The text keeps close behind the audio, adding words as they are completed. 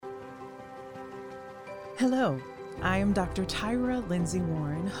Hello, I am Dr. Tyra Lindsay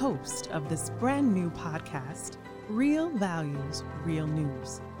Warren, host of this brand new podcast, Real Values, Real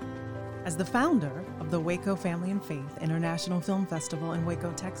News. As the founder of the Waco Family and Faith International Film Festival in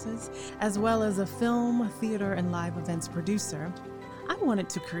Waco, Texas, as well as a film, theater, and live events producer, I wanted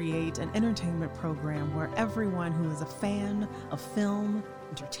to create an entertainment program where everyone who is a fan of film,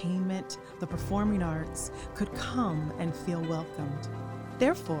 entertainment, the performing arts could come and feel welcomed.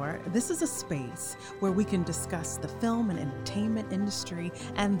 Therefore, this is a space where we can discuss the film and entertainment industry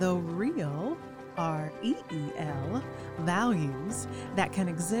and the real, REEL, values that can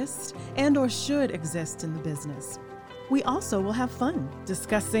exist and or should exist in the business. We also will have fun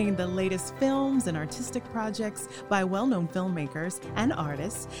discussing the latest films and artistic projects by well-known filmmakers and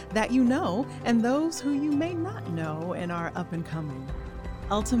artists that you know and those who you may not know and are up and coming.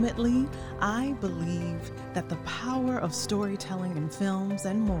 Ultimately, I believe that the power of storytelling in films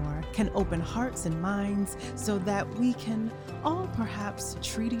and more can open hearts and minds so that we can all perhaps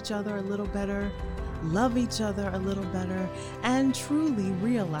treat each other a little better, love each other a little better, and truly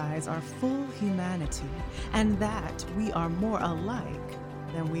realize our full humanity and that we are more alike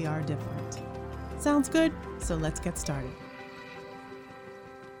than we are different. Sounds good? So let's get started.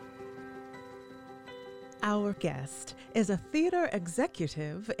 Our guest is a theater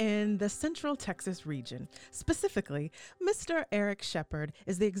executive in the Central Texas region. Specifically, Mr. Eric Shepard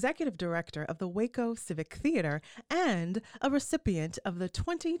is the executive director of the Waco Civic Theater and a recipient of the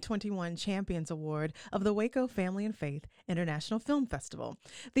 2021 Champions Award of the Waco Family and Faith International Film Festival.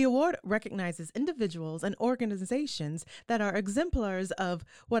 The award recognizes individuals and organizations that are exemplars of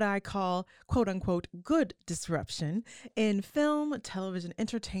what I call, quote unquote, good disruption in film, television,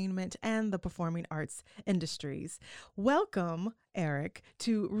 entertainment, and the performing arts industries. Welcome, Eric,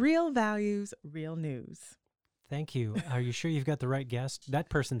 to Real Values, Real News. Thank you. Are you sure you've got the right guest? That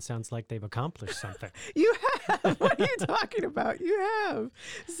person sounds like they've accomplished something. You have. What are you talking about? You have.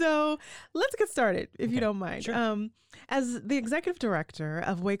 So let's get started, if you don't mind. Sure. As the executive director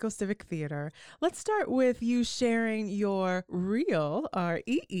of Waco Civic Theater, let's start with you sharing your real,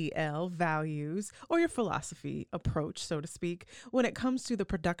 REEL, values or your philosophy approach, so to speak, when it comes to the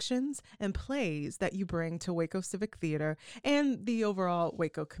productions and plays that you bring to Waco Civic Theater and the overall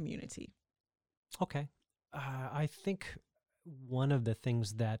Waco community. Okay. I think one of the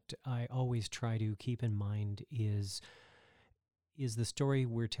things that I always try to keep in mind is the story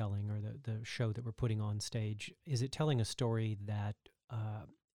we're telling, or the show that we're putting on stage. Is it telling a story that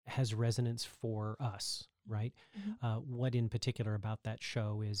has resonance for us, right? Mm-hmm. What in particular about that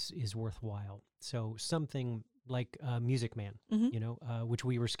show is worthwhile? So something like Music Man, Mm-hmm. which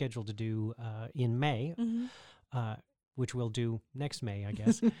we were scheduled to do in May, Mm-hmm. which we'll do next May, I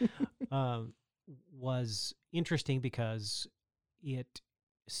guess. Was interesting because it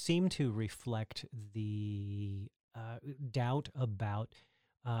seemed to reflect the doubt about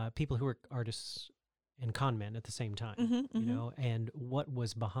people who are artists and con men at the same time, Mm-hmm. and what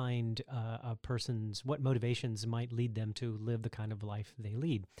was behind a person's, what motivations might lead them to live the kind of life they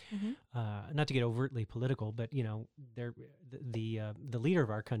lead. Mm-hmm. Not to get overtly political, but they're the leader of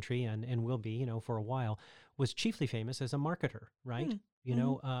our country and will be, for a while, was chiefly famous as a marketer, right?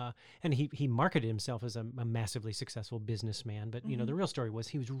 And he marketed himself as a massively successful businessman, but the real story was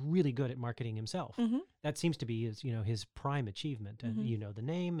he was really good at marketing himself. Mm-hmm. That seems to be his prime achievement, and the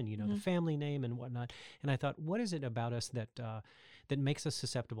name and the family name and whatnot. And I thought, what is it about us that makes us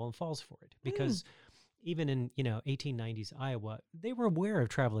susceptible and falls for it? Because even in 1890s Iowa, they were aware of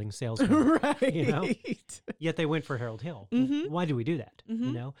traveling salesmen, right? Yet they went for Harold Hill. Mm-hmm. Why do we do that?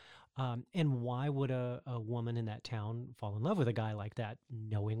 Mm-hmm. And why would a woman in that town fall in love with a guy like that,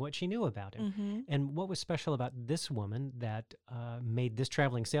 knowing what she knew about him? Mm-hmm. And what was special about this woman that made this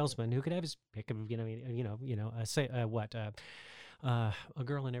traveling salesman, who could have his pick of, a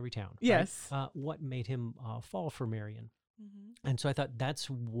girl in every town? Yes. Right? What made him fall for Marion? Mm-hmm. And so I thought that's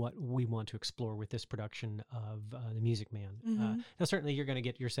what we want to explore with this production of The Music Man. Mm-hmm. Now, certainly you're going to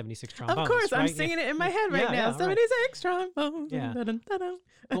get your 76 trombones. Of course, right? I'm singing it in my head right now. 76 trombones. Yeah. Dun-dun-dun-dun.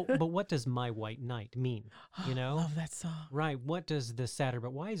 But what does My White Knight mean? I love that song. Right. What does the sadder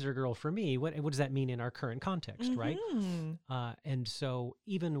but wiser girl for me, what does that mean in our current context, right? And so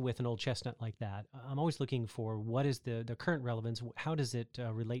even with an old chestnut like that, I'm always looking for what is the current relevance? How does it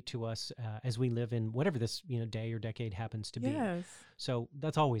relate to us as we live in whatever this day or decade happens to be? Yes. So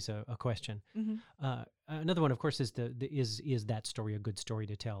that's always a question. Mm-hmm. Another one, of course, is is that story a good story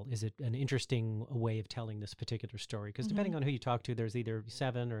to tell? Is it an interesting way of telling this particular story? Because depending on who you talk to, there's either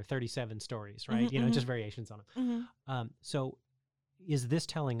 7 or 37 stories, right? Just variations on them. So is this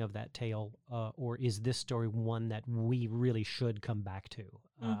telling of that tale, or is this story one that we really should come back to?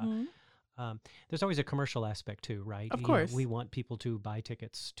 There's always a commercial aspect too, right? Of course. We want people to buy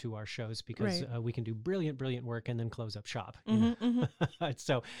tickets to our shows because Right. we can do brilliant work and then close up shop. Mm-hmm.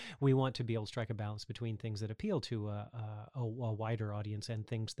 So we want to be able to strike a balance between things that appeal to a wider audience and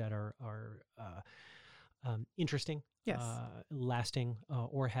things that are interesting, Yes. lasting,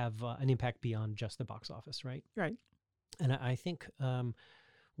 or have an impact beyond just the box office, right? Right. And I think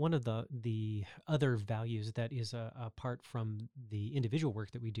one of the other values that is apart from the individual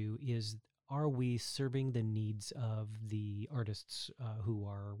work that we do is, are we serving the needs of the artists who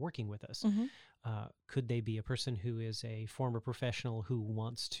are working with us? Mm-hmm. Could they be a person who is a former professional who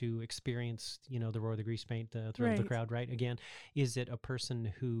wants to experience, the roar of the grease paint, the thrill of the Right. crowd, right? Again, is it a person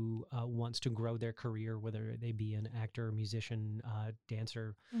who wants to grow their career, whether they be an actor, musician,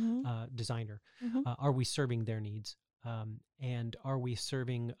 dancer, Mm-hmm. designer? Mm-hmm. Are we serving their needs? And are we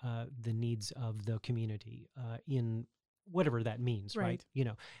serving the needs of the community in whatever that means, right?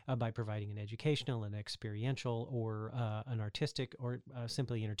 Right. By providing an educational, an experiential, or an artistic, or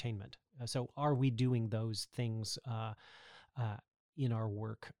simply entertainment. So are we doing those things in our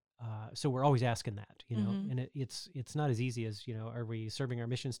work? So we're always asking that, Mhm. and it's not as easy as, are we serving our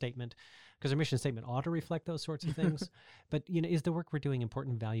mission statement? Because our mission statement ought to reflect those sorts of things. But, is the work we're doing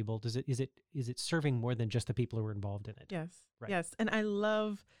important, valuable? Is it serving more than just the people who are involved in it? Yes. Right. Yes. And I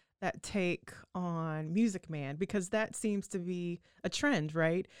love that take on Music Man, because that seems to be a trend,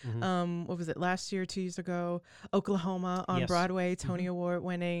 right? Mhm. What was it, last year, 2 years ago? Oklahoma on Yes. Broadway, Tony Award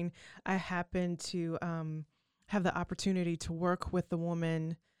winning. I happened to have the opportunity to work with the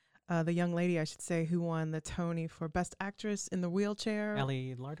woman, the young lady, I should say, who won the Tony for Best Actress in the Wheelchair.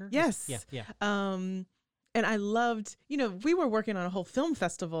 Ellie Larder? Yes. Yeah. And I loved, we were working on a whole film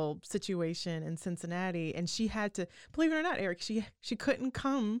festival situation in Cincinnati, and she had to, believe it or not, Eric, she couldn't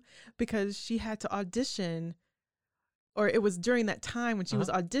come because she had to audition, or it was during that time when she was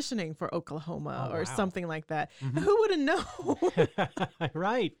auditioning for Oklahoma Oh, or wow. something like that. Mhm. Who would have known?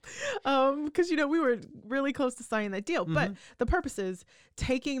 Right. Because, we were really close to signing that deal. But Mhm. the purpose is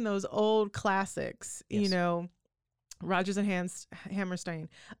taking those old classics, Yes. Rodgers and Hammerstein,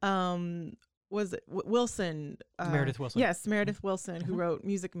 was it Wilson? Meredith Wilson. Yes, Meredith Wilson, who Mhm. wrote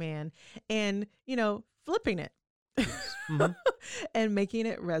Music Man, and, flipping it Mhm. and making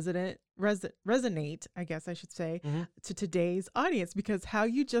it resonate, I guess I should say, Mhm. to today's audience, because how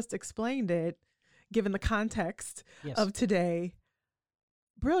you just explained it, given the context Yes. of today,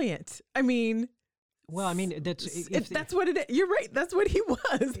 brilliant. I mean, Well, I mean, that's if that's what it is. You're right. That's what he was.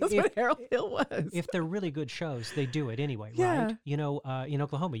 That's what Harold Hill was. if they're really good shows, they do it anyway, Yeah. right? In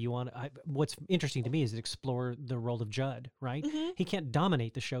Oklahoma, what's interesting to me is to explore the role of Judd, right? Mhm. He can't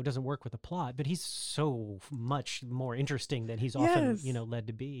dominate the show, doesn't work with the plot, but he's so much more interesting than he's often, Yes. led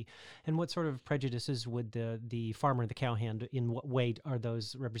to be. And what sort of prejudices would the farmer and the cowhand, in what way are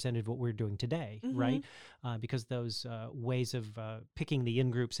those representative of what we're doing today, Mhm. right? Because those ways of picking the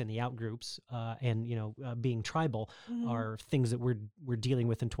in groups and the out groups, and being tribal, Mhm. are things that we're dealing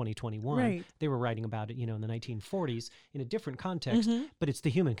with in 2021. Right. They were writing about it, in the 1940s in a different context, Mhm. but it's the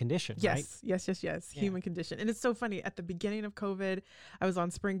human condition, right? Yes. Yeah. Human condition. And it's so funny. At the beginning of COVID, I was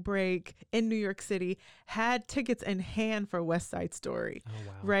on spring break in New York City, had tickets in hand for West Side Story, Oh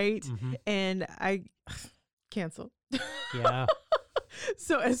wow. right? Mhm. And I canceled. Yeah.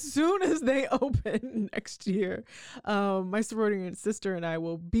 So as soon as they open next year, my sorority sister and I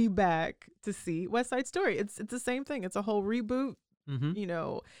will be back to see West Side Story. It's the same thing. It's a whole reboot,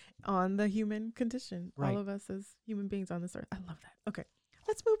 Mm-hmm. on the human condition. Right. All of us as human beings on this earth. I love that. Okay,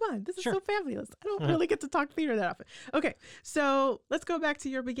 let's move on. This is Sure. so fabulous. I don't Uh-huh. really get to talk theater that often. Okay, so let's go back to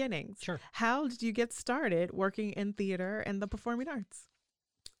your beginnings. Sure. How did you get started working in theater and the performing arts?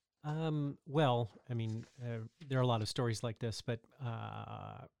 Well, I mean, there are a lot of stories like this, but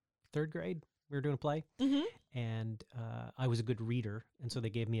third grade, we were doing a play, Mm-hmm. and I was a good reader, and so they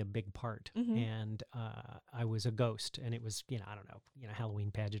gave me a big part, Mhm. and I was a ghost, and it was, I don't know, Halloween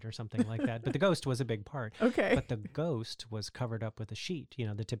pageant or something like that, but the ghost was a big part. Okay. But the ghost was covered up with a sheet,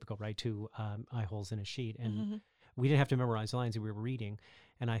 the typical, right, 2 eye holes in a sheet, and Mhm. we didn't have to memorize the lines that we were reading,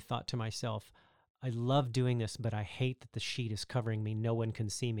 and I thought to myself, I love doing this, but I hate that the sheet is covering me. No one can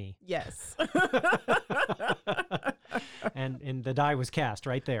see me. Yes. and the die was cast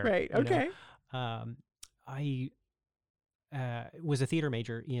right there. Right. Okay. I was a theater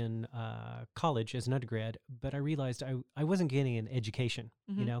major in college as an undergrad, but I realized I wasn't getting an education,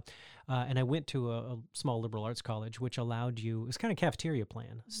 Mhm. and I went to a small liberal arts college, which allowed you, it was kind of cafeteria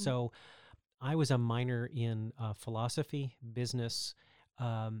plan. So I was a minor in philosophy, business,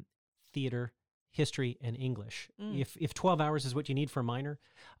 theater, history, and English. If 12 hours is what you need for a minor,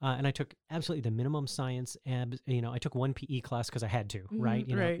 and I took absolutely the minimum science, I took one PE class because I had to, right?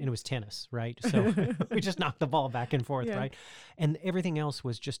 And it was tennis, right? So we just knocked the ball back and forth, right? And everything else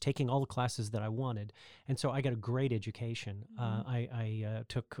was just taking all the classes that I wanted. And so I got a great education. I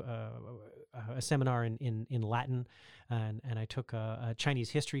took a seminar in Latin, and I took a Chinese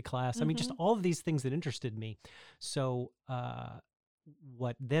history class. I mean, just all of these things that interested me. So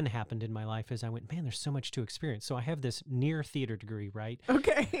what then happened in my life is I went, man, there's so much to experience. So I have this near theater degree, right?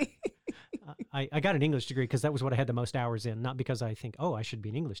 Okay. I got an English degree because that was what I had the most hours in, not because I think, I should be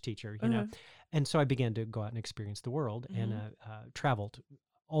an English teacher, you know. And so I began to go out and experience the world and traveled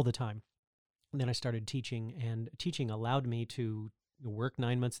all the time. And then I started teaching, and teaching allowed me to work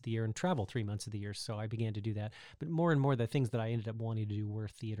 9 months of the year and travel 3 months of the year. So I began to do that. But more and more, the things that I ended up wanting to do were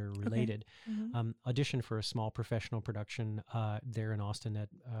theater related. Auditioned for a small professional production there in Austin at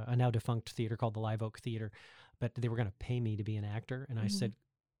a now defunct theater called the Live Oak Theater. But they were going to pay me to be an actor. And I said,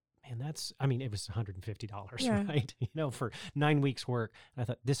 man, it was $150, right? For 9 weeks work. And I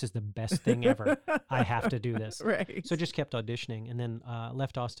thought, this is the best thing ever. I have to do this. Right. So I just kept auditioning, and then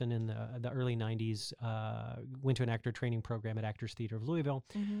left Austin in the early 90s, went to an actor training program at Actors Theater of Louisville.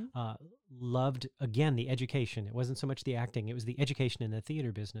 Loved, again, the education. It wasn't so much the acting, it was the education in the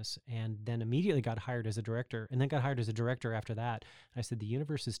theater business. And then immediately got hired as a director, and then got hired as a director after that. I said, the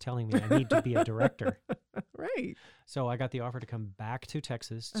universe is telling me I need to be a director. Right. So I got the offer to come back to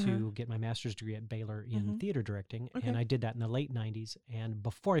Texas to get my master's degree at Baylor in theater directing. And I did that in the late 90s. And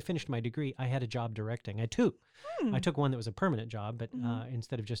before I finished my degree, I had a job directing. I had two. I took one that was a permanent job, but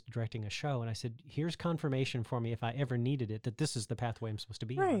instead of just directing a show. And I said, here's confirmation for me if I ever needed it, that this is the pathway I'm supposed to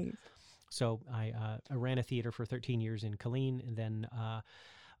be on. So I ran a theater for 13 years in Killeen, and then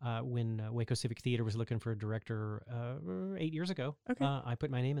when Waco Civic Theater was looking for a director 8 years ago, I put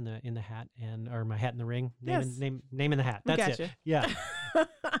my name in the hat, or my hat in the ring. Name in the hat. That's it. Yeah.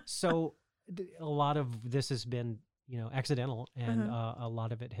 So a lot of this has been accidental, and a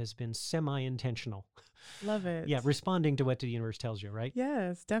lot of it has been semi-intentional. Love it. Yeah, responding to what the universe tells you, right?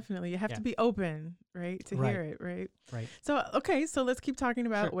 Yes, definitely. You have to be open, right, to hear it, right? Right. So, so let's keep talking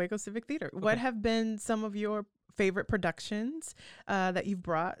about Waco Civic Theater. What have been some of your favorite productions that you've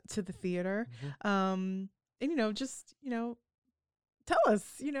brought to the theater? And, just, tell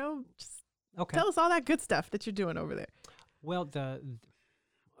us, tell us all that good stuff that you're doing over there. Well,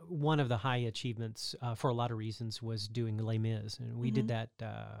 one of the high achievements for a lot of reasons was doing Les Mis, and we did that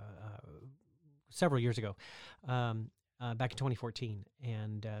several years ago, back in 2014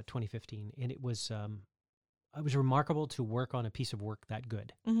 and 2015, and it was remarkable to work on a piece of work that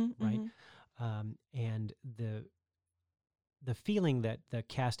good, right? And the feeling that the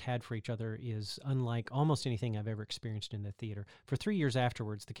cast had for each other is unlike almost anything I've ever experienced in the theater. For 3 years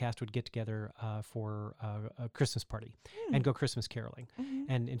afterwards, the cast would get together for a Christmas party and go Christmas caroling.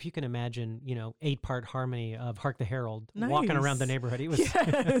 And if you can imagine, 8-part harmony of Hark the Herald walking around the neighborhood, it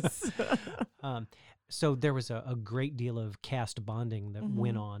was... So there was a great deal of cast bonding that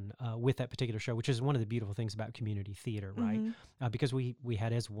went on with that particular show, which is one of the beautiful things about community theater, right? Because we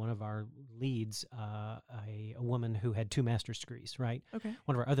had as one of our leads a woman who had 2 master's degrees, right? Okay.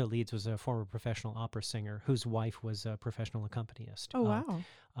 One of our other leads was a former professional opera singer whose wife was a professional accompanist. Oh, wow.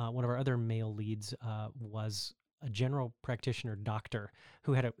 One of our other male leads was a general practitioner doctor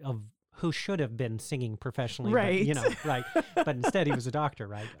who had who should have been singing professionally, right? But, right. But instead, he was a doctor,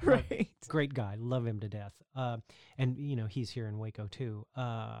 right? Right. Great guy, love him to death. And he's here in Waco too.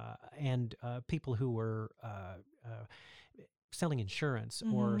 And people who were selling insurance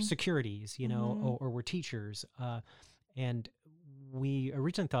or securities, or were teachers. And we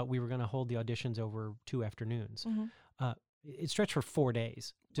originally thought we were going to hold the auditions over 2 afternoons. It stretched for 4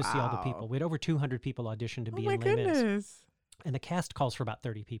 days to see all the people. We had over 200 people audition to be in Les Mis. And the cast calls for about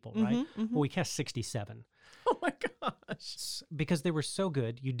 30 people, right? Well, we cast 67. Oh my gosh. Because they were so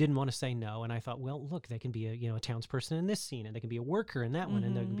good, you didn't want to say no. And I thought, well, look, they can be a townsperson in this scene, and they can be a worker in that one,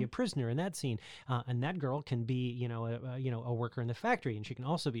 and they can be a prisoner in that scene. And that girl can be, a worker in the factory, and she can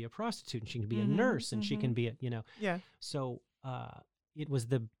also be a prostitute, and she can be a nurse, and she can be Yeah. So it was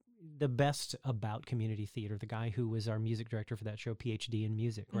the best about community theater. The guy who was our music director for that show, PhD in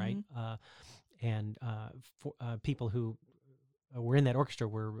music, right? And people who were in that orchestra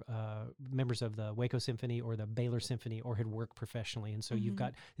were members of the Waco Symphony or the Baylor Symphony, or had worked professionally. And so you've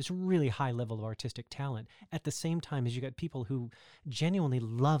got this really high level of artistic talent at the same time as you got people who genuinely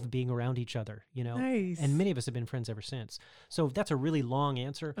love being around each other, Nice. And many of us have been friends ever since. So that's a really long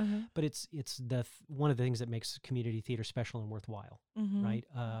answer, but it's one of the things that makes community theater special and worthwhile, right?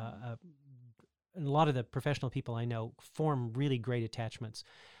 And a lot of the professional people I know form really great attachments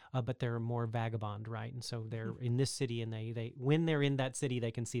but they're more vagabond, right? And so they're in this city, and they when they're in that city,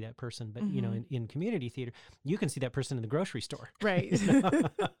 they can see that person. But you know, in community theater, you can see that person in the grocery store, Right.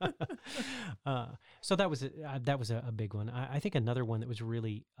 So that was a big one. I think another one that was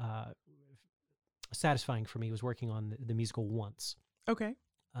really satisfying for me was working on the musical Once. Okay.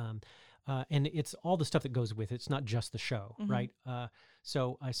 And it's all the stuff that goes with it. It's not just the show, right?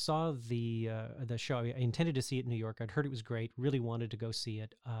 So I saw the show. I intended to see it in New York. I'd heard it was great. Really wanted to go see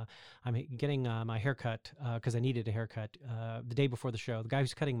it. I'm getting my haircut because I needed a haircut the day before the show. The guy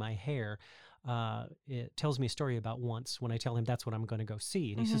who's cutting my hair it tells me a story about Once when I tell him that's what I'm going to go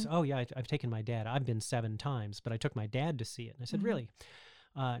see. And he says, "Oh yeah, I've taken my dad. I've been 7 times, but I took my dad to see it." And I said, "Really?"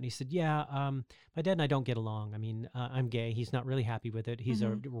 And he said, "Yeah, my dad and I don't get along. I mean, I'm gay. He's not really happy with it. He's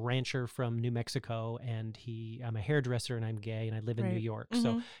a rancher from New Mexico, and I'm a hairdresser, and I'm gay, and I live in New York.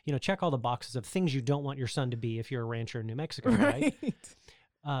 So, you know, check all the boxes of things you don't want your son to be if you're a rancher in New Mexico, right?"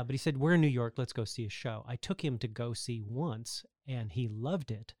 But he said, "We're in New York. Let's go see a show." I took him to go see Once, and he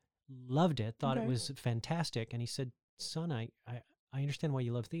loved it, thought it was fantastic. And he said, "Son, I understand why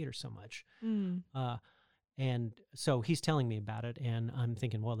you love theater so much." And so he's telling me about it, and I'm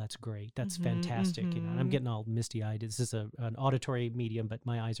thinking, well, that's great. That's fantastic. You know, and I'm getting all misty-eyed. This is an auditory medium, but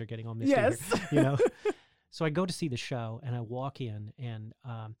my eyes are getting all misty here, you know. So I go to see the show, and I walk in, and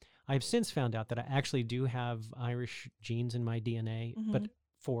I've since found out that I actually do have Irish genes in my DNA, but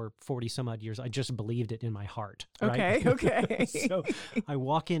for 40 some odd years, I just believed it in my heart. Right? Okay. So I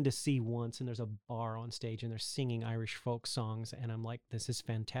walk in to see Once, and there's a bar on stage, and they're singing Irish folk songs. And I'm like, this is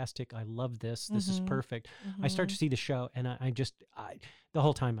fantastic. I love this. This is perfect. I start to see the show, and I the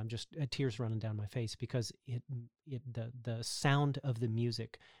whole time I'm just tears running down my face because the sound of the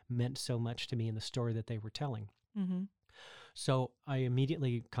music meant so much to me in the story that they were telling. So I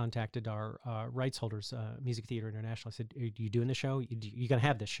immediately contacted our rights holders, Music Theater International. I said, "Are you doing the show? You going to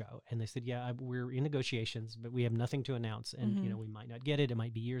have this show?" And they said, "Yeah, we're in negotiations, but we have nothing to announce. And, you know, we might not get it. It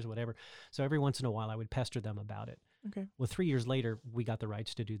might be years, whatever." So every once in a while, I would pester them about it. Okay. Well, 3 years later, we got the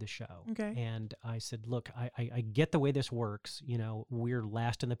rights to do the show. Okay. And I said, "Look, I get the way this works. You know, we're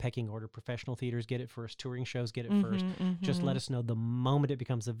last in the pecking order. Professional theaters get it first. Touring shows get it first. Just let us know the moment it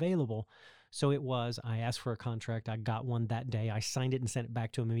becomes available." So it was. I asked for a contract. I got one that day. I signed it and sent it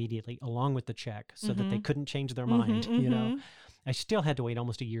back to them immediately, along with the check, so that they couldn't change their mind. You know, I still had to wait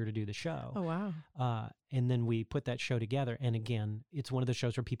almost a year to do the show. Oh, wow. And then we put that show together. And again, it's one of the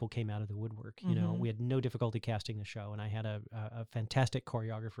shows where people came out of the woodwork. You know, we had no difficulty casting the show. And I had a fantastic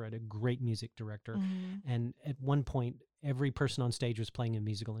choreographer, I had a great music director. And at one point, every person on stage was playing a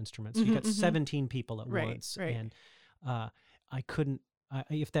musical instrument. So you got 17 people at once. And I couldn't,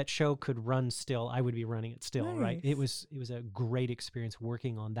 if that show could run still, I would be running it still, right? It was a great experience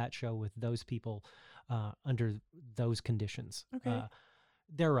working on that show with those people under those conditions. Okay.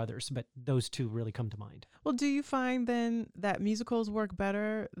 There are others, but those two really come to mind. Well, do you find then that musicals work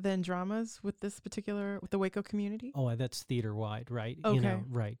better than dramas with the Waco community? Oh, that's theater-wide, right? Okay. You know,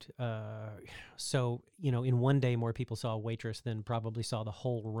 right. So, you know, in one day, more people saw Waitress than probably saw the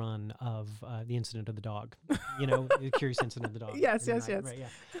whole run of The Incident of the Dog. You know, The Curious Incident of the Dog. Yes. Right, yeah.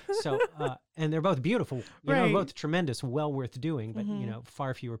 So, and they're both beautiful. You know, both tremendous, well worth doing. But, you know,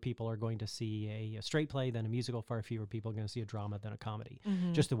 far fewer people are going to see a straight play than a musical. Far fewer people are going to see a drama than a comedy.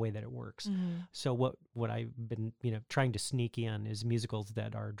 Just the way that it works. So what I've been, you know, trying to sneak in is musicals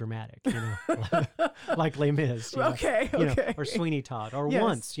that are dramatic, you know, like Les Mis, you know, or Sweeney Todd, or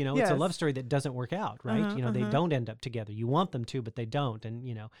Once, you know, it's a love story that doesn't work out, right? You know, they don't end up together. You want them to, but they don't. And,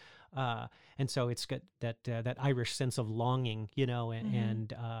 you know, and so it's got that Irish sense of longing, you know,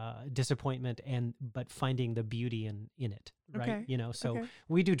 and disappointment, but finding the beauty in it, right? You know, so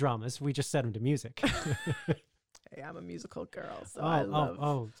we do dramas. We just set them to music. Hey, I'm a musical girl, so I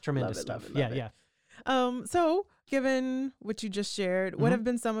love tremendous stuff. Yeah. So given what you just shared, what have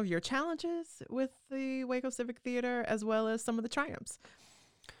been some of your challenges with the Waco Civic Theater, as well as some of the triumphs?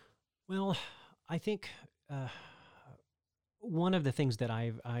 Well, I think one of the things that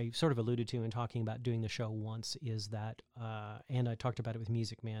I sort of alluded to in talking about doing the show Once is that, and I talked about it with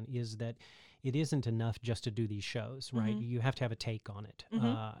Music Man, is that it isn't enough just to do these shows, right? You have to have a take on it.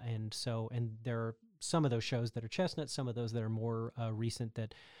 And there are some of those shows that are chestnuts, some of those that are more recent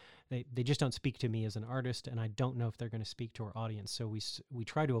that they just don't speak to me as an artist, and I don't know if they're going to speak to our audience. So we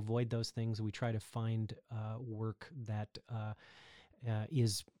try to avoid those things. We try to find work that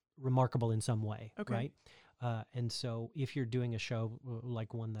is remarkable in some way, right? And so if you're doing a show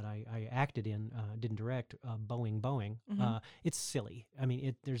like one that I acted in, didn't direct, Boeing, it's silly. I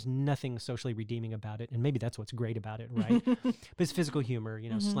mean, there's nothing socially redeeming about it. And maybe that's what's great about it, right? But it's physical humor,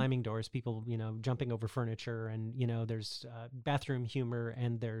 slamming doors, people, jumping over furniture, and, there's bathroom humor,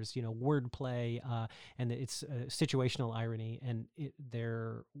 and there's, wordplay, and it's situational irony. And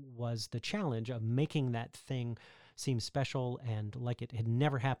there was the challenge of making that thing seems special and like it had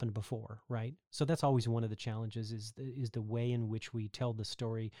never happened before, right? So that's always one of the challenges is the way in which we tell the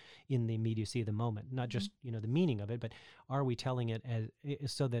story in the immediacy of the moment, not just the meaning of it, but are we telling it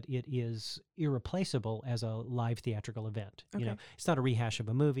as so that it is irreplaceable as a live theatrical event? Okay. It's not a rehash of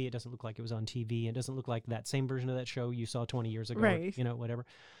a movie. It doesn't look like it was on TV. It doesn't look like that same version of that show you saw 20 years ago, right. Whatever.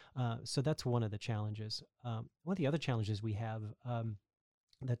 So that's one of the challenges. One of the other challenges we have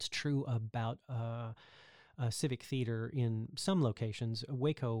that's true about civic theater in some locations.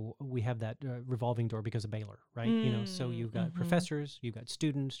 Waco, we have that revolving door because of Baylor, right? So you've got professors, you've got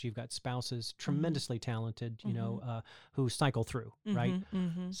students, you've got spouses, tremendously talented, who cycle through, right?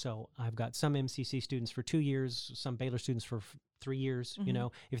 So I've got some MCC students for 2 years, some Baylor students for 3 years.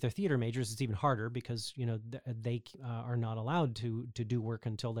 If they're theater majors, it's even harder because they are not allowed to do work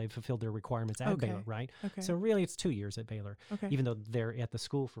until they've fulfilled their requirements at Baylor, right? Okay. So really, it's 2 years at Baylor, even though they're at the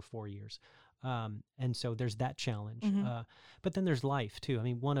school for 4 years. And so there's that challenge. But then there's life, too. I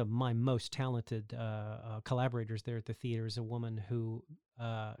mean, one of my most talented collaborators there at the theater is a woman who,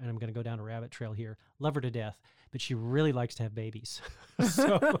 and I'm going to go down a rabbit trail here, love her to death, but she really likes to have babies.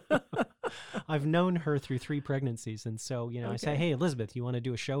 So I've known her through 3 pregnancies. And so, I say, hey, Elizabeth, you want to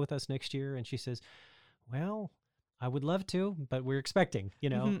do a show with us next year? And she says, well, I would love to, but we're expecting,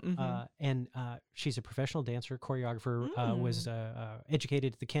 and she's a professional dancer, choreographer, was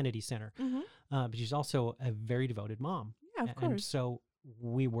educated at the Kennedy Center, but she's also a very devoted mom. Yeah, of course. And so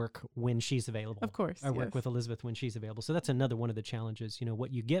we work when she's available. Of course. I work with Elizabeth when she's available. So that's another one of the challenges.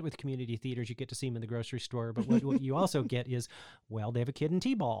 What you get with community theaters, you get to see them in the grocery store, but what you also get is, well, they have a kid in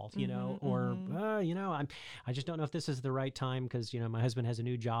T-ball, or, I just don't know if this is the right time because, my husband has a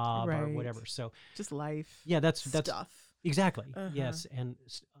new job or whatever. So just life. Yeah, that's stuff. Exactly. Yes. And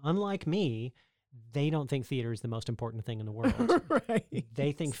unlike me, they don't think theater is the most important thing in the world. Right.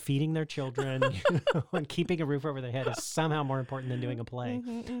 They think feeding their children and keeping a roof over their head is somehow more important than doing a play.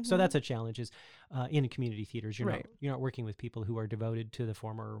 So that's a challenge is in community theaters, you're not working with people who are devoted to the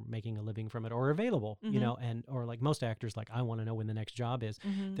form or making a living from it or available, or like most actors, like I want to know when the next job is.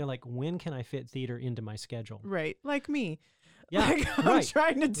 They're like, when can I fit theater into my schedule? Right. Like me. Yeah, like I'm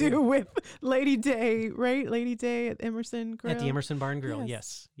trying to do with Lady Day, right? Lady Day at Emerson Grill. At the Emerson Barn Grill,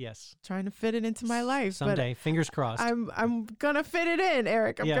 yes. Trying to fit it into my life. Someday, fingers crossed. I'm gonna fit it in,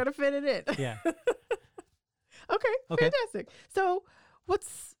 Eric. I'm gonna fit it in. Yeah. Okay, fantastic. So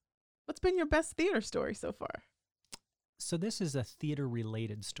what's been your best theater story so far? So this is a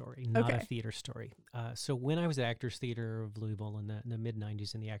theater-related story, not a theater story. So when I was at Actors Theater of Louisville in the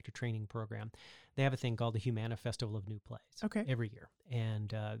mid-'90s in the actor training program, they have a thing called the Humana Festival of New Plays every year.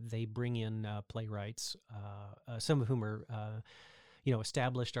 And they bring in playwrights, some of whom are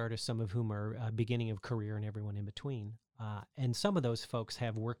established artists, some of whom are beginning of career and everyone in between. And some of those folks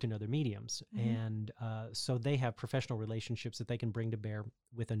have worked in other mediums. And so they have professional relationships that they can bring to bear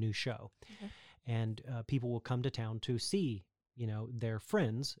with a new show. And people will come to town to see, their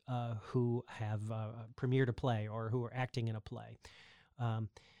friends who have premiered a play or who are acting in a play.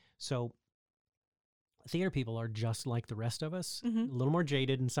 So theater people are just like the rest of us, a little more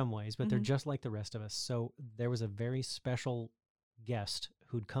jaded in some ways, but they're just like the rest of us. So there was a very special guest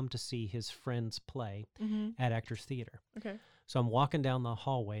who'd come to see his friend's play at Actors Theater. Okay. So I'm walking down the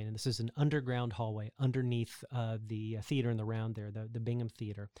hallway, and this is an underground hallway underneath the theater in the round there, the Bingham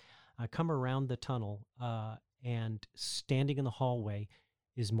Theater. I come around the tunnel, and standing in the hallway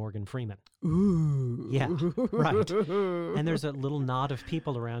is Morgan Freeman. Ooh. Yeah, right. And there's a little knot of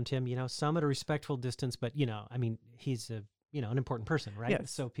people around him, some at a respectful distance, but, he's an important person, right?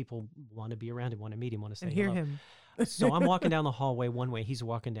 Yes. So people want to be around him, want to meet him, want to say and hear hello. him. So I'm walking down the hallway one way, he's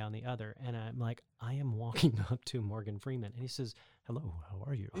walking down the other, and I'm like, I am walking up to Morgan Freeman, and he says, hello, how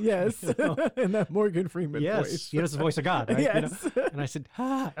are you? Yes, in that Morgan Freeman voice. Yes, the voice of God, right? Yes. And I said,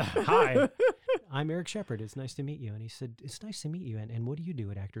 hi, I'm Eric Shepard, it's nice to meet you. And he said, it's nice to meet you, and what do you do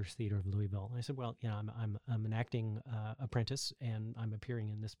at Actors Theater of Louisville? And I said, well, I'm an acting apprentice, and I'm appearing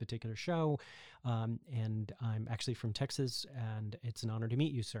in this particular show, and I'm actually from Texas, and it's an honor to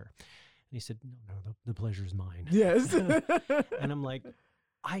meet you, sir. And he said, no, the pleasure's mine. Yes. And I'm like,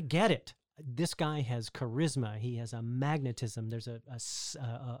 I get it. this guy has charisma. He has a magnetism. There's a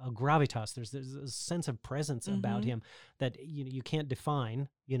gravitas. There's a sense of presence about him that you can't define,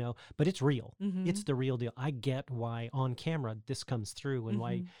 but it's real. It's the real deal. I get why on camera this comes through and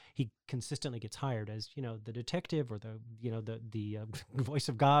why he consistently gets hired as, the detective or the voice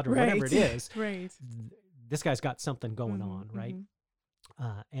of God or whatever it is. Right. This guy's got something going on, right?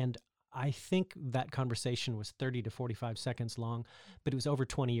 And I think that conversation was 30 to 45 seconds long, but it was over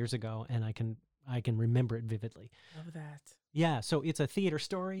 20 years ago, and I can remember it vividly. Love that. Yeah, so it's a theater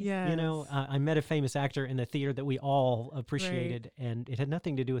story. Yes. I met a famous actor in the theater that we all appreciated, and it had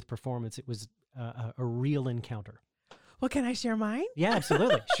nothing to do with performance. It was a real encounter. Well, can I share mine? Yeah,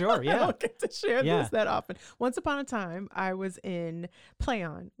 absolutely. Sure, yeah. I don't get to share this that often. Once upon a time, I was in Play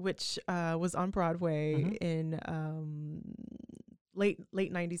On, which was on Broadway in late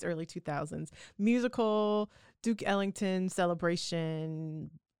 90s, early 2000s. Musical, Duke Ellington,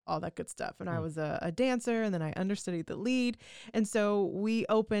 Celebration, all that good stuff. And I was a dancer, and then I understudied the lead. And so we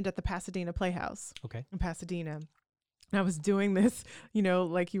opened at the Pasadena Playhouse in Pasadena. And I was doing this,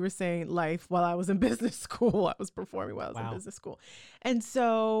 like you were saying, life while I was in business school. I was performing while I was in business school. And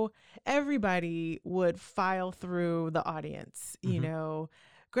so everybody would file through the audience,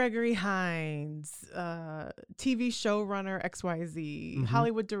 Gregory Hines, TV showrunner XYZ,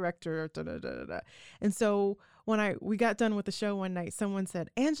 Hollywood director, And so when we got done with the show one night, someone said,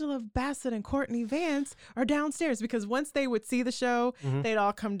 Angela Bassett and Courtney Vance are downstairs, because once they would see the show, they'd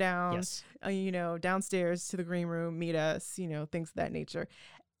all come down, downstairs to the green room, meet us, things of that nature.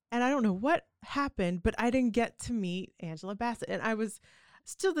 And I don't know what happened, but I didn't get to meet Angela Bassett. And I was,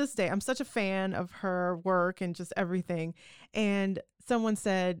 still this day, I'm such a fan of her work and just everything. And someone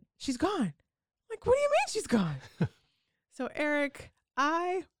said, she's gone. Like, what do you mean she's gone? So Eric,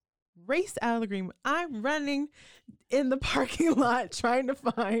 I raced out of the green room. I'm running in the parking lot trying to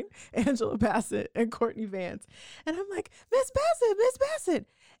find Angela Bassett and Courtney Vance. And I'm like, Miss Bassett.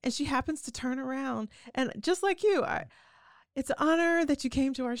 And she happens to turn around. And just like you, it's an honor that you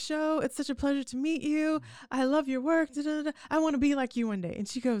came to our show. It's such a pleasure to meet you. I love your work. I want to be like you one day. And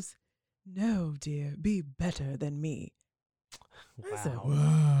she goes, no, dear, be better than me. Wow. I said,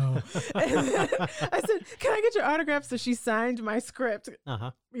 whoa. And then I said, can I get your autograph? So she signed my script,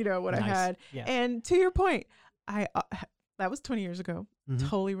 what I had. Yeah. And to your point, that was 20 years ago.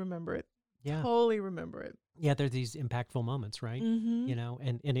 Totally remember it. Yeah. Totally remember it. Yeah, there's these impactful moments, right?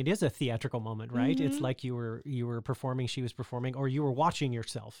 And it is a theatrical moment, right? It's like you were performing, she was performing, or you were watching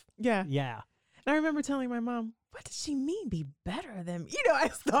yourself. Yeah. Yeah. And I remember telling my mom, what did she mean be better than me? I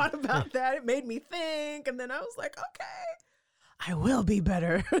thought about that. It made me think. And then I was like, okay, I will be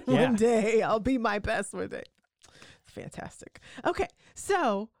better one day. I'll be my best with it. Fantastic. Okay.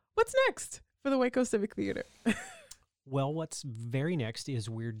 So what's next for the Waco Civic Theater? Well, what's very next is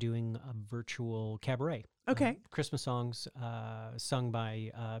we're doing a virtual cabaret. Okay. Christmas songs sung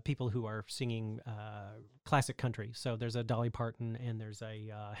by people who are singing classic country. So there's a Dolly Parton, and there's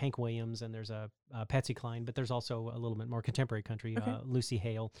a Hank Williams, and there's a Patsy Cline, but there's also a little bit more contemporary country, Lucy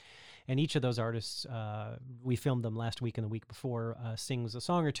Hale. And each of those artists, we filmed them last week and the week before, sings a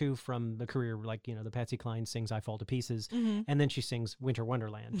song or two from the career, like, the Patsy Cline sings I Fall to Pieces, and then she sings Winter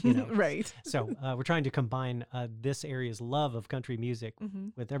Wonderland, Right. So we're trying to combine this area's love of country music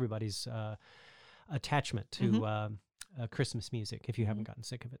with everybody's attachment to Christmas music, if you haven't gotten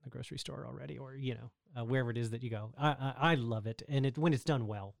sick of it in the grocery store already, or, wherever it is that you go. I love it. And when it's done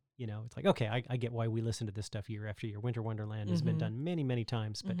well, it's like, okay, I get why we listen to this stuff year after year. Winter Wonderland has been done many, many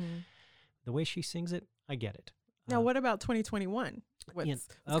times, but the way she sings it, I get it. Now, what about 2021? What's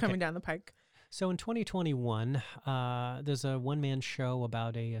coming down the pike? So in 2021, there's a one-man show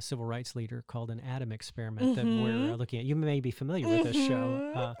about a civil rights leader called an Adam Experiment that we're looking at. You may be familiar with this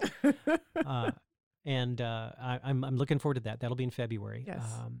show. And I'm looking forward to that. That'll be in February. Yes.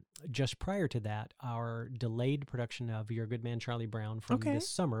 Just prior to that, our delayed production of Your Good Man, Charlie Brown from this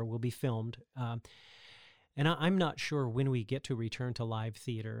summer will be filmed. And I'm not sure when we get to return to live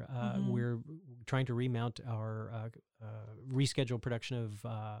theater. We're trying to remount our rescheduled production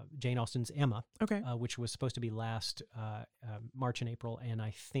of Jane Austen's Emma, which was supposed to be last March and April. And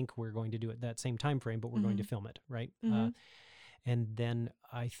I think we're going to do it that same time frame, but we're going to film it, right? And then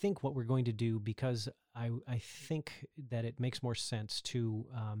I think what we're going to do, because I think that it makes more sense to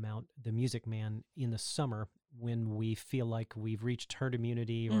mount The Music Man in the summer when we feel like we've reached herd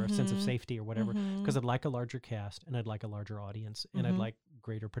immunity or a sense of safety or whatever, because I'd like a larger cast and I'd like a larger audience and I'd like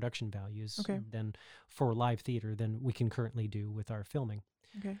greater production values than for live theater than we can currently do with our filming.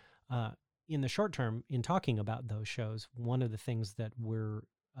 In the short term, in talking about those shows, one of the things that we're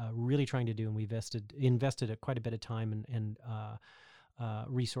really trying to do, and we invested quite a bit of time and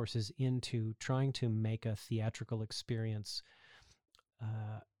resources into trying to make a theatrical experience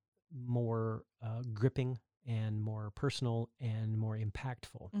more gripping and more personal and more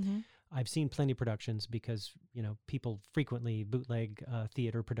impactful. Mm-hmm. I've seen plenty of productions because, people frequently bootleg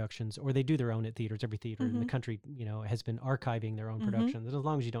theater productions, or they do their own at theaters. Every theater in the country, has been archiving their own productions. And as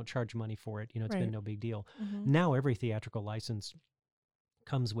long as you don't charge money for it, it's been no big deal. Now every theatrical license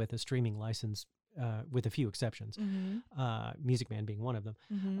comes with a streaming license, with a few exceptions, Music Man being one of them.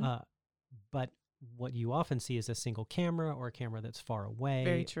 But what you often see is a single camera or a camera that's far away.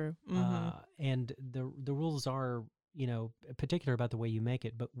 Very true. And the rules are, particular about the way you make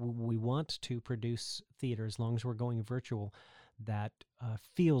it, but we want to produce theater, as long as we're going virtual, that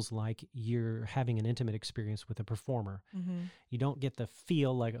feels like you're having an intimate experience with a performer. You don't get the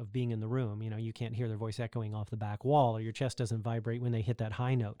feel of being in the room. You can't hear their voice echoing off the back wall, or your chest doesn't vibrate when they hit that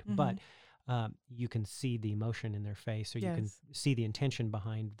high note. But you can see the emotion in their face, or you can see the intention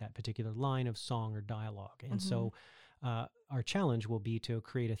behind that particular line of song or dialogue. And so our challenge will be to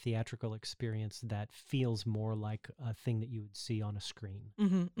create a theatrical experience that feels more like a thing that you would see on a screen,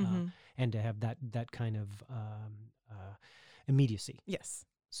 and to have that kind of immediacy. Yes.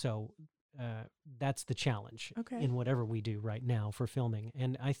 So that's the challenge in whatever we do right now for filming.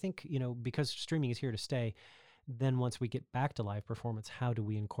 And I think, because streaming is here to stay, then once we get back to live performance, how do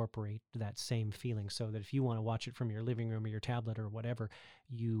we incorporate that same feeling so that if you want to watch it from your living room or your tablet or whatever,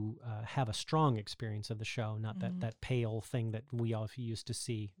 you have a strong experience of the show, not that pale thing that we all used to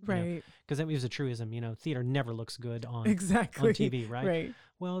see. Right. Because that was a truism, theater never looks good on TV, right? Right.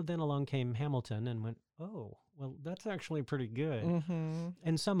 Well, then along came Hamilton and went, oh, well, that's actually pretty good.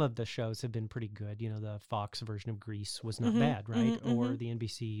 And some of the shows have been pretty good. The Fox version of Grease was not bad, right? Or the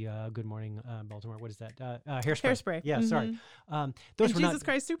NBC Good Morning Baltimore. What is that? Hairspray. Yeah, sorry. Those and were Jesus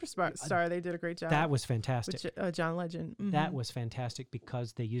Christ Superstar, they did a great job. That was fantastic. With John Legend. That was fantastic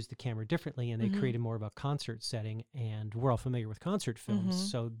because they used the camera differently and they created more of a concert setting. And we're all familiar with concert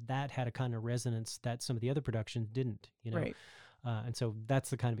films, so that had a kind of resonance that some of the other productions didn't. Right. And so that's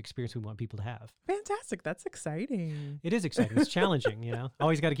the kind of experience we want people to have. Fantastic. That's exciting. It is exciting. It's challenging,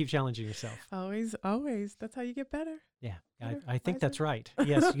 Always got to keep challenging yourself. Always. That's how you get better. Yeah, I think that's right.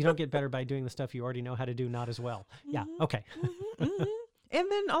 Yes, you don't get better by doing the stuff you already know how to do not as well. Yeah, okay. And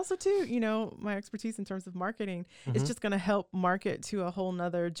then also too, my expertise in terms of marketing is just going to help market to a whole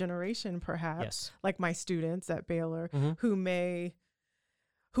nother generation, perhaps. Yes. Like my students at Baylor who may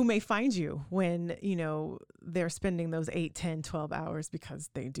find you when, they're spending those 8, 10, 12 hours, because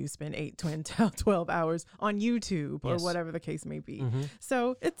they do spend 8, 10, 12 hours on YouTube or whatever the case may be.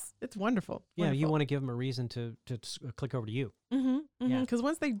 So it's wonderful. Yeah, you want to give them a reason to click over to you. Because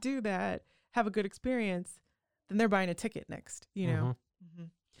once they do that, have a good experience, then they're buying a ticket next,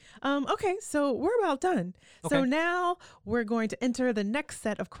 Okay, so we're about done. Okay. So now we're going to enter the next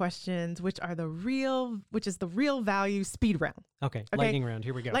set of questions, which is the real value speed round. Okay. Lightning round.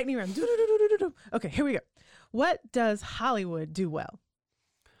 Here we go. Lightning round. Okay, here we go. What does Hollywood do well?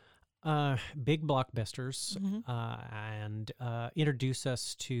 Big blockbusters, and introduce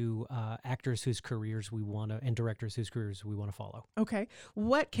us to actors whose careers we want to, and directors whose careers we want to follow. Okay.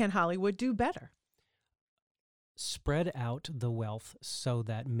 What can Hollywood do better? Spread out the wealth so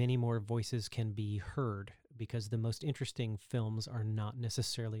that many more voices can be heard, because the most interesting films are not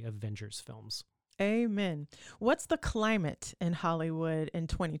necessarily Avengers films. Amen. What's the climate in Hollywood in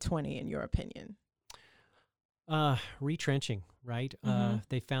 2020, in your opinion? Retrenching, right?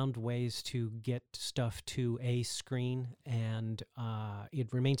 They found ways to get stuff to a screen, and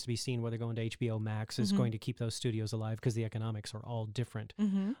it remains to be seen whether going to HBO Max is going to keep those studios alive, because the economics are all different.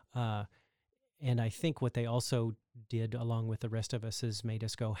 And I think what they also did, along with the rest of us, is made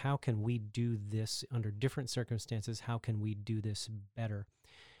us go, how can we do this under different circumstances? How can we do this better?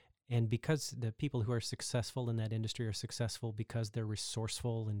 And because the people who are successful in that industry are successful because they're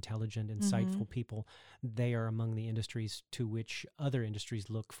resourceful, intelligent, insightful people, they are among the industries to which other industries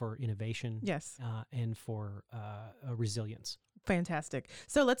look for innovation. Yes. And for resilience. Fantastic.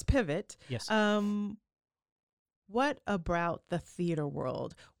 So let's pivot. Yes. What about the theater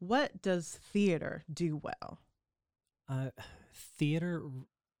world? What does theater do well? Theater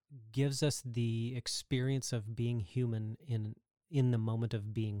gives us the experience of being human in the moment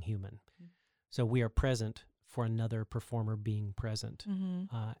of being human. So we are present for another performer being present.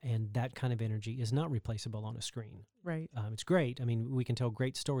 And that kind of energy is not replaceable on a screen. Right. It's great. I mean, we can tell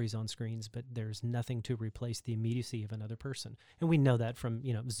great stories on screens, but there's nothing to replace the immediacy of another person. And we know that from,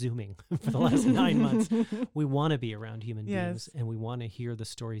 Zooming for the last 9 months. We want to be around human beings, and we want to hear the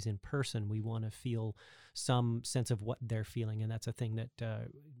stories in person. We want to feel some sense of what they're feeling. And that's a thing that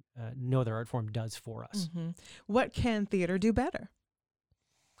no other art form does for us. What can theater do better?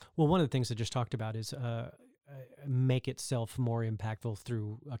 Well, one of the things I just talked about is make itself more impactful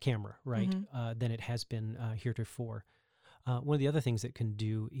through a camera, right, than it has been heretofore. One of the other things it can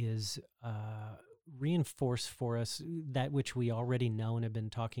do is reinforce for us that which we already know and have been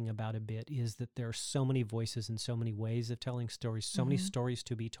talking about a bit, is that there are so many voices and so many ways of telling stories, so many stories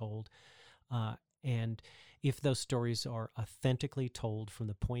to be told. And if those stories are authentically told from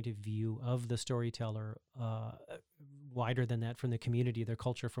the point of view of the storyteller, wider than that, from the community, their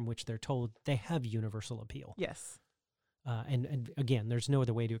culture from which they're told, they have universal appeal. Yes. And again, there's no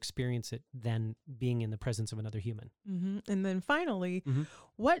other way to experience it than being in the presence of another human. And then finally,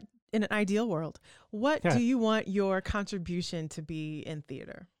 what, in an ideal world, what do you want your contribution to be in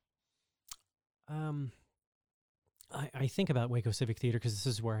theater? I think about Waco Civic Theater because this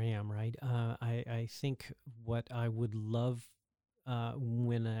is where I am, right? I think what I would love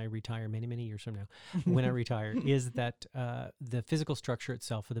when I retire, many years from now, when I retire, is that the physical structure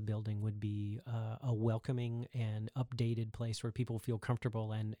itself of the building would be a welcoming and updated place where people feel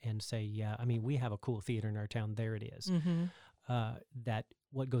comfortable and say, yeah, I mean, we have a cool theater in our town. There it is. That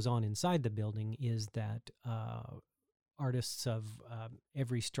what goes on inside the building is that artists of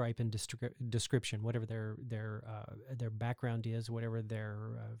every stripe and description, whatever their background is, whatever their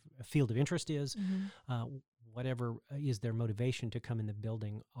field of interest is, whatever is their motivation to come in the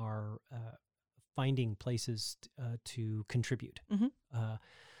building, are finding places to contribute.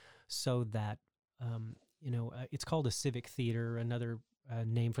 So that, it's called a civic theater. Another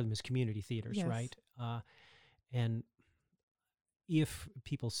name for them is community theaters, right? And if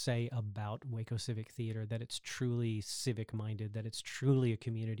people say about Waco Civic Theater that it's truly civic-minded, that it's truly a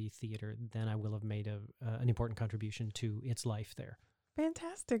community theater, then I will have made an important contribution to its life there.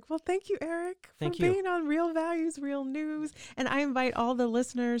 Fantastic. Well, thank you, Eric, for Thank you. being on Real Values, Real News. And I invite all the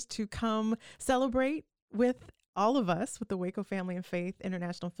listeners to come celebrate with all of us with the Waco Family and Faith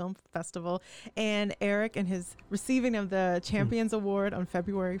International Film Festival. And Eric and his receiving of the Champions Award on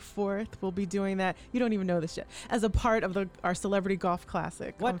February 4th. We'll be doing that. You don't even know this yet. As a part of our Celebrity Golf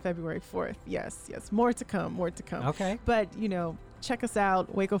Classic on February 4th. Yes. More to come. Okay. But, check us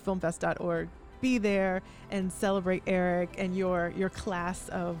out, wacofilmfest.org. Be there and celebrate Eric and your class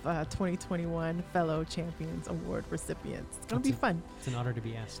of 2021 fellow Champions Award recipients. It's going to be fun. It's an honor to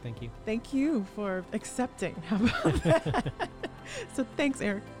be asked. Thank you. Thank you for accepting. How about that? So thanks,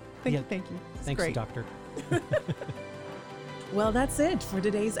 Eric. Thank you. Thanks, great. Doctor. Well, that's it for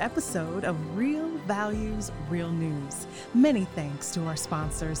today's episode of Real Values, Real News. Many thanks to our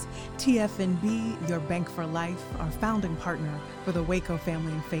sponsors, TFNB, Your Bank for Life, our founding partner for the Waco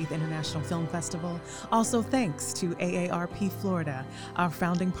Family and Faith International Film Festival. Also thanks to AARP Florida, our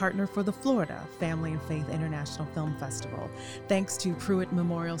founding partner for the Florida Family and Faith International Film Festival. Thanks to Pruitt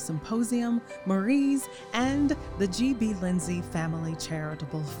Memorial Symposium, Marie's, and the G.B. Lindsay Family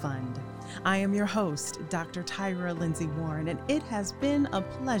Charitable Fund. I am your host, Dr. Tyra Lindsay Warren, and it has been a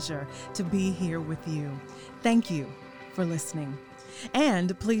pleasure to be here with you. Thank you for listening.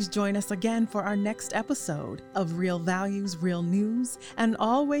 And please join us again for our next episode of Real Values, Real News, and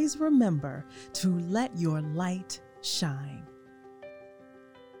always remember to let your light shine.